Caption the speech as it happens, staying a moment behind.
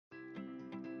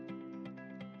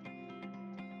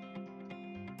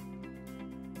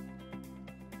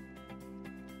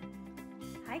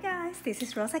Hi guys, this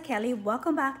is Rosa Kelly.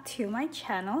 Welcome back to my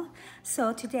channel.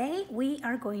 So today we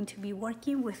are going to be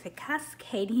working with the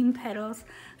Cascading Petals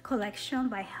collection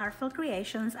by Heartfelt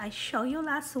Creations. I showed you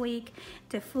last week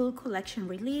the full collection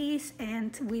release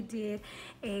and we did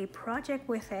a project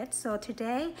with it. So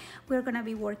today we're going to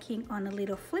be working on a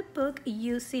little flip book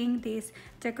using this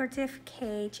decorative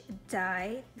cage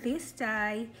die. This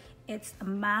die, it's a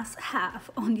must-have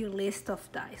on your list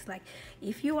of dies. Like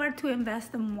if you are to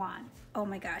invest in one, oh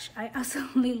my gosh, I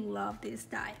absolutely love this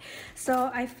die.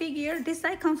 So I figured this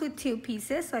die comes with two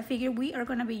pieces. So I figured we are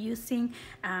gonna be using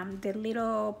the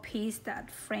little piece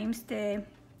that frames the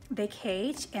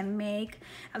cage and make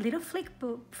a little flip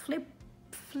book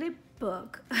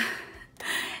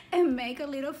and make a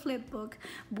little flip book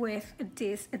with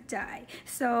this die.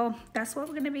 So that's what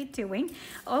we're gonna be doing.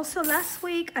 Also last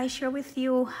week I shared with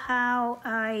you how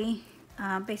I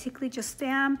basically just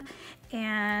stamp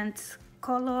and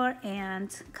color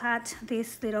and cut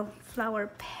these little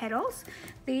flower petals.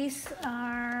 These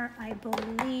are, I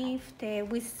believe, the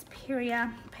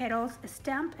Wisteria petals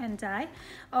stamp and die.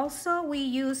 Also we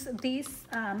use these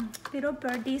little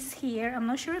birdies here. I'm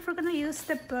not sure if we're gonna use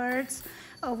the birds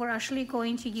or we're actually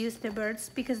going to use the birds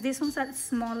because these ones are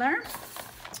smaller.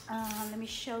 Let me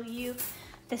show you.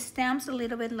 The stamp's a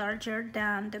little bit larger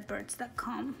than the birds that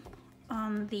come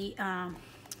on the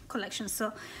collection,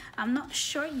 so I'm not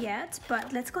sure yet,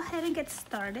 but let's go ahead and get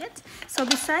started. So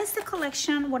besides the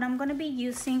collection, what I'm going to be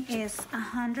using is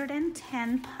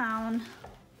 110-pound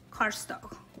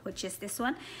cardstock, which is this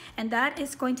one, and that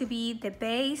is going to be the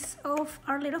base of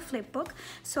our little flip book.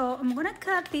 So I'm going to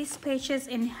cut these pages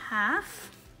in half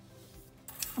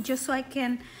just so I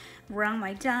can run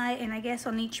my die, and I guess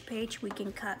on each page we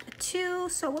can cut two,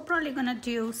 so we're probably gonna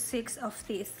do 6 of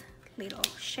these little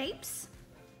shapes.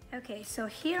 Okay, so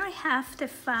here I have the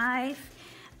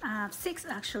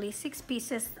six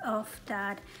pieces of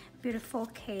that beautiful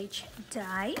cage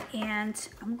die, and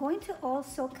I'm going to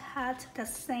also cut the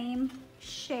same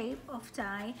shape of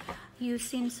die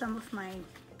using some of my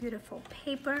beautiful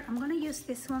paper. I'm gonna use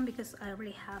this one because I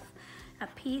already have a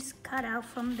piece cut out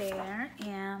from there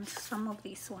and some of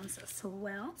these ones as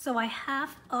well. So I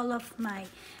have all of my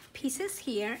pieces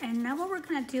here, and now what we're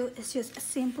gonna do is just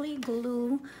simply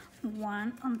glue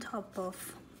one on top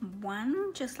of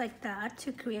one, just like that,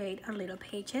 to create our little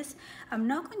pages. I'm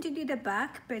not going to do the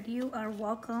back, but you are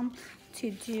welcome to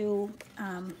do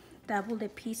double the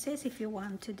pieces if you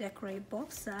want to decorate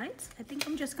both sides. I think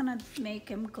I'm just gonna make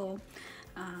them go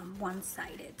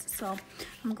one-sided. So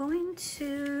I'm going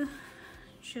to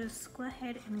just go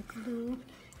ahead and glue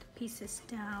the pieces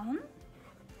down.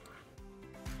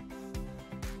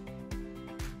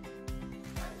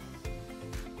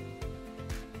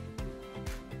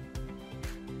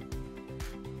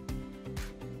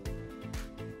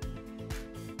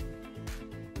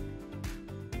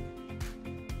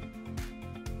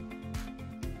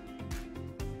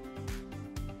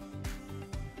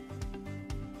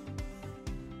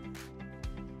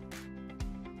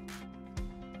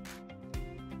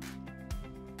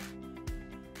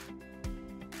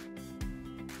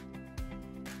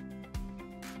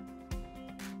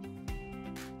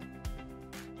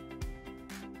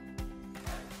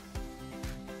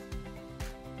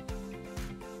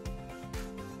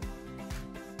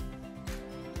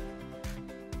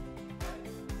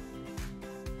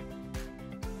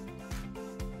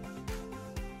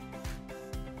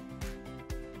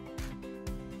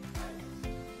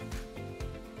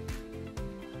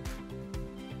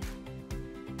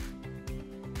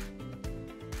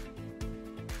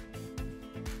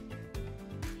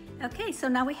 Okay, so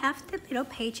now we have the little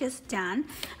pages done.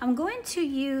 I'm going to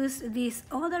use this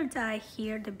other die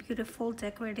here, the beautiful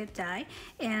decorated die,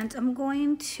 and I'm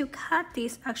going to cut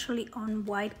this actually on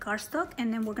white cardstock,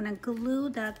 and then we're gonna glue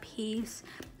that piece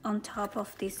on top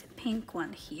of this pink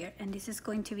one here, and this is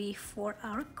going to be for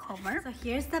our cover. So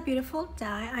here's the beautiful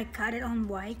die. I cut it on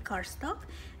white cardstock,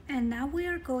 and now we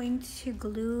are going to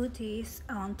glue this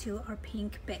onto our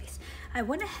pink base. I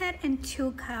went ahead and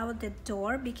took out the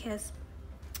door because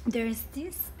there's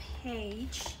this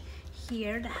page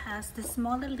here that has the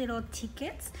smaller little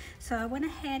tickets, so I went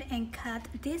ahead and cut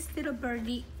this little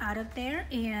birdie out of there,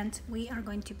 and we are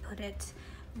going to put it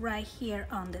right here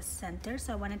on the center.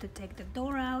 So I wanted to take the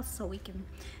door out so we can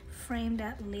frame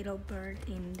that little bird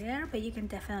in there, but you can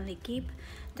definitely keep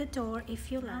the door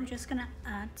if you like. I'm just gonna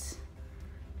add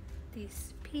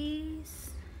this piece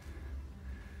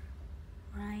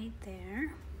right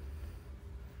there.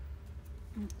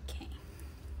 Okay,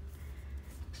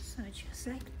 so just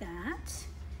like that,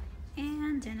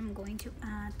 and then I'm going to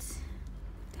add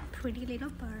the pretty little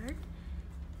bird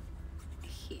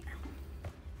here.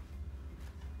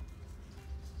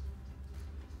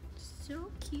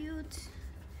 cute.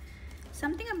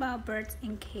 Something about birds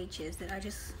in cages that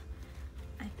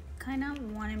I kind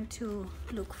of want him to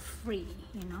look free,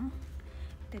 you know.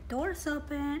 The door's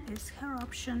open, it's her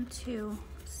option to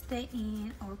stay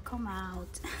in or come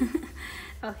out.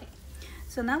 Okay,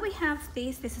 so now we have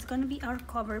this is going to be our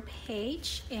cover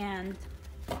page, and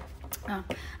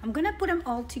I'm gonna put them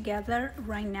all together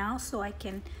right now so I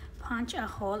can punch a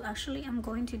hole. Actually, I'm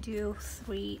going to do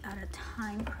 3 at a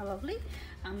time probably.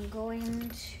 I'm going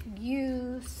to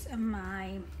use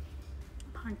my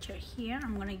puncher here.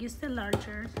 I'm gonna use the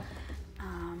larger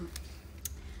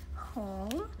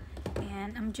hole,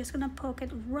 and I'm just gonna poke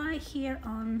it right here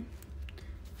on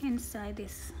inside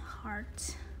this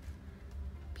heart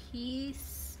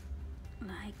piece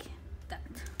like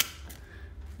that.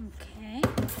 Okay,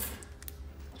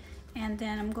 and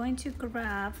then I'm going to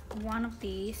grab one of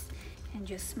these and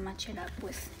just match it up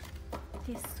with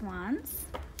these ones,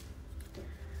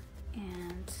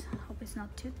 and hope it's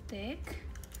not too thick.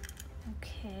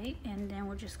 Okay, and then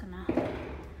we're just gonna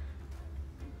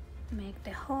make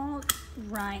the hole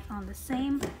right on the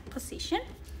same position,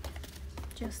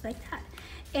 just like that.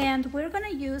 And we're gonna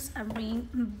use a ring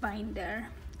binder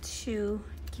to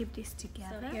keep this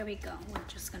together. So here we go. We're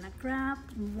just gonna grab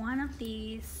one of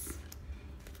these,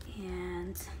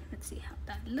 and let's see how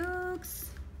that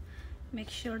looks. Make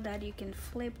sure that you can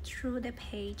flip through the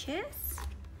pages.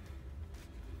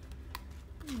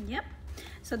 Yep,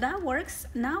 so that works.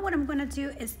 Now what I'm gonna do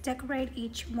is decorate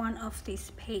each one of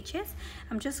these pages.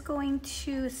 I'm just going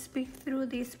to speed through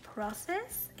this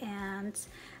process, and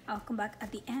I'll come back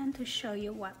at the end to show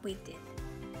you what we did.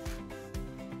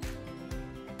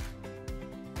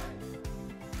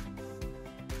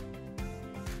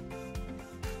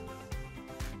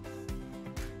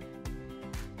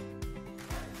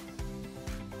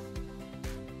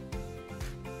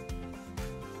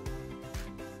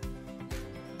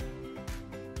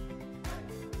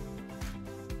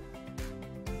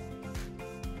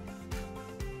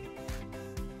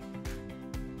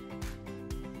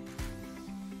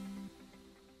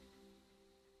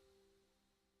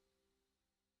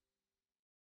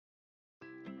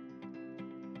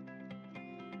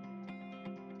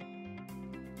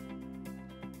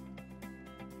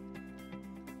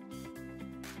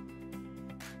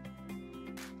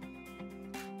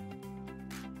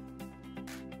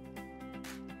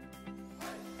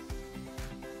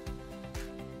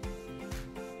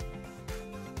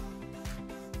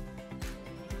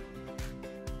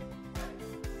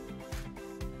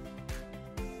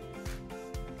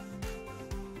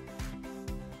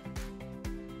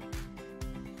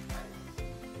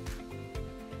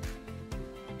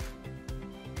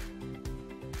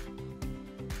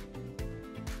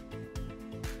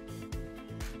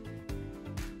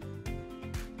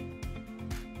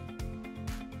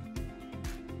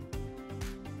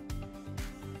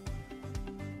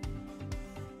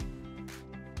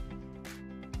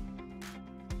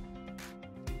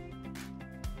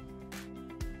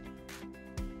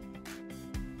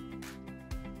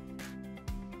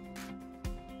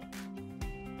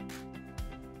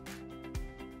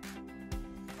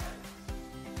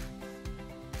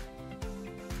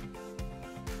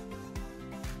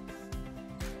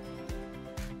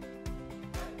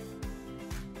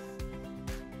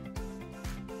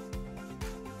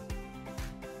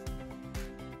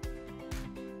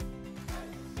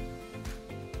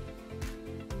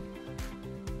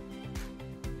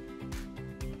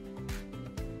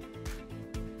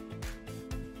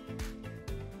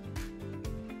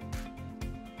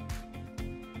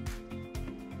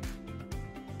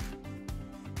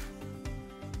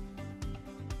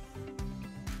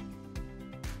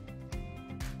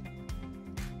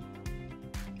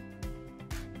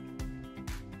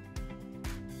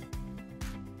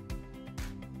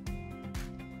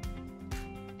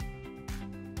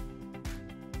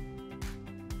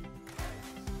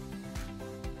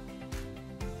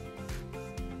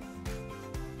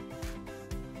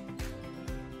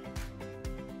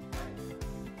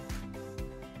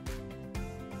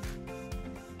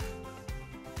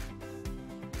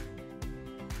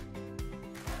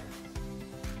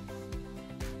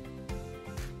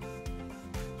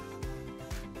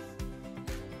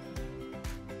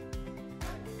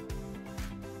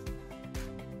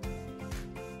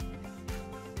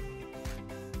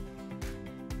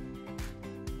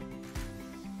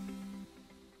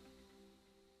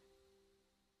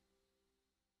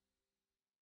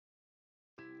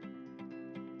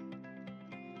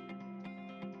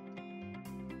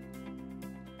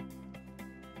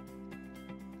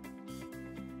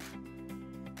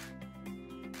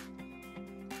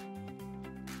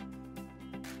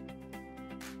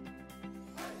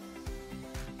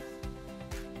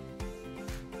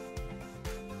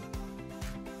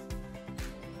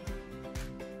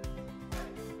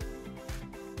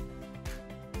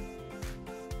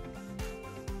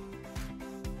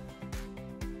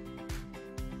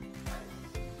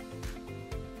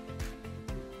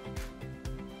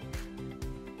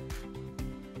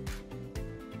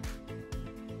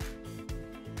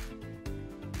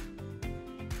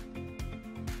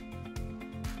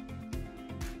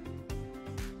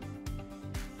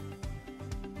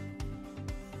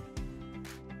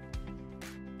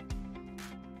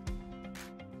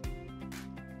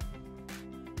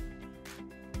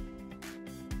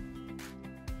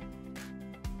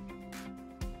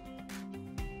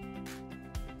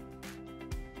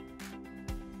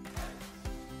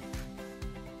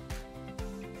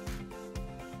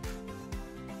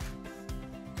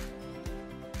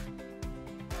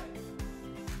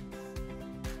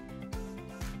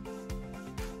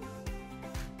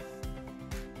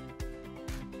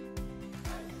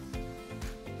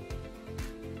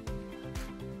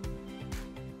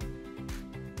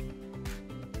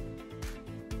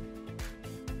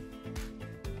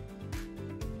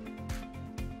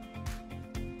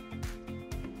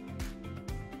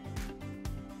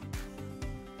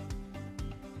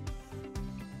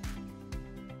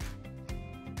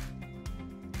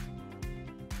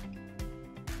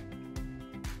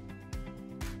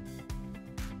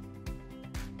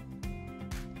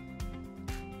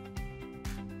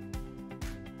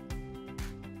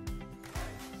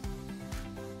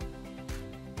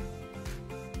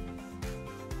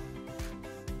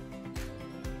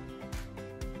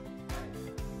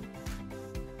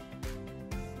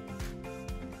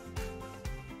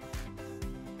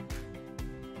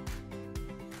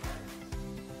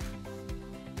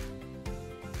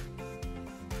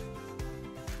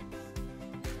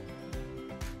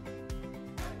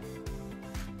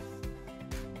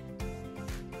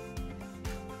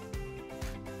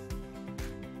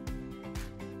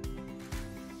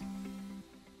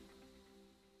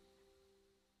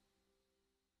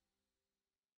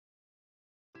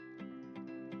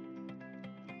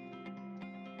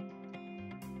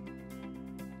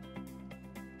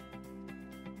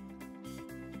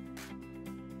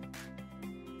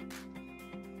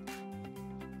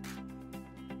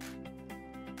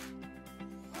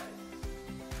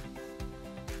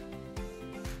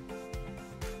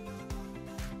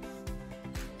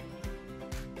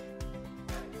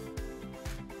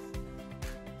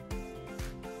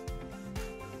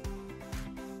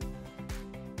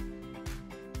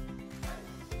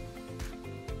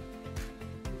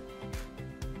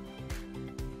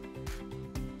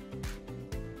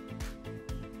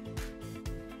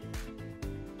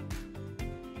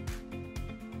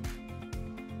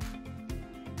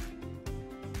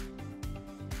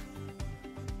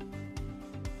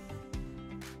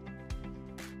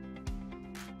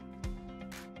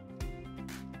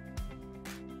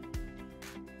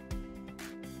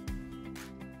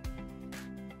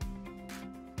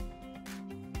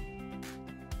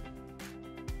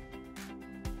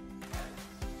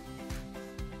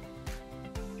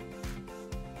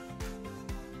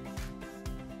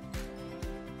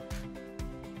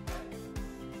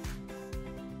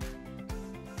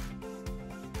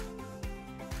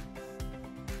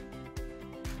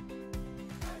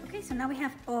 Okay, so now we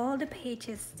have all the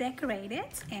pages decorated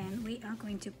and we are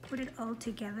going to put it all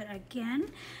together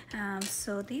again.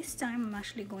 So this time I'm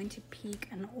actually going to pick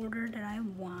an order that I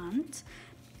want,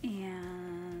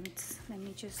 and let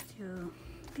me just do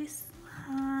this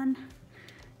one,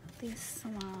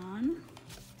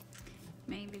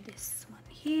 maybe this one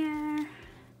here,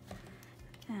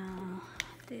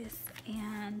 this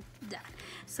and that.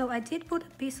 So I did put a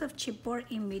piece of chipboard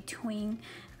in between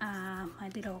my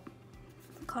little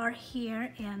card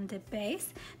here and the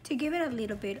base to give it a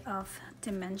little bit of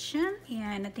dimension,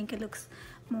 and I think it looks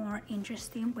more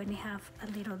interesting when you have a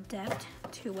little depth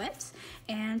to it.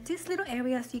 And these little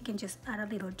areas you can just add a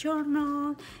little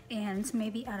journal and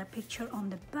maybe add a picture on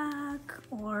the back,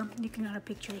 or you can add a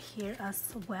picture here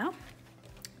as well.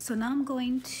 So now I'm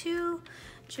going to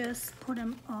just put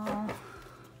them all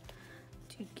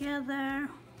together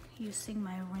using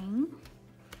my ring.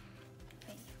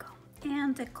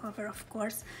 And the cover, of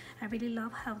course, I really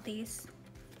love how this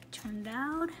turned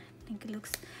out. I think it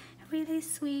looks really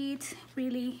sweet,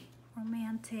 really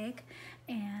romantic,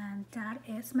 and that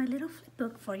is my little flip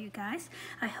book for you guys.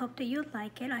 I hope that you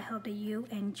like it. I hope that you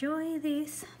enjoy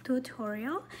this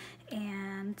tutorial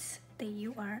and that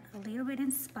you are a little bit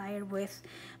inspired with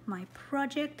my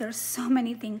project. There's so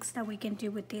many things that we can do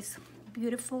with this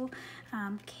beautiful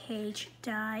cage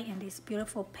die and this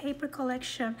beautiful paper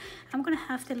collection. I'm gonna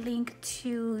have the link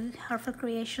to Heartfelt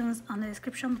Creations on the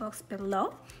description box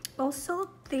below. Also,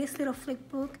 this little flip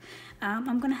book,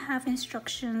 I'm gonna have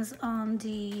instructions on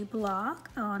the blog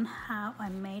on how I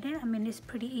made it. I mean, it's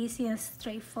pretty easy and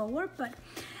straightforward, but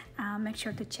make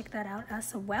sure to check that out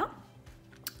as well.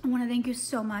 I want to thank you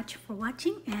so much for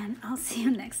watching, and I'll see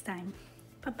you next time.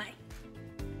 Bye bye.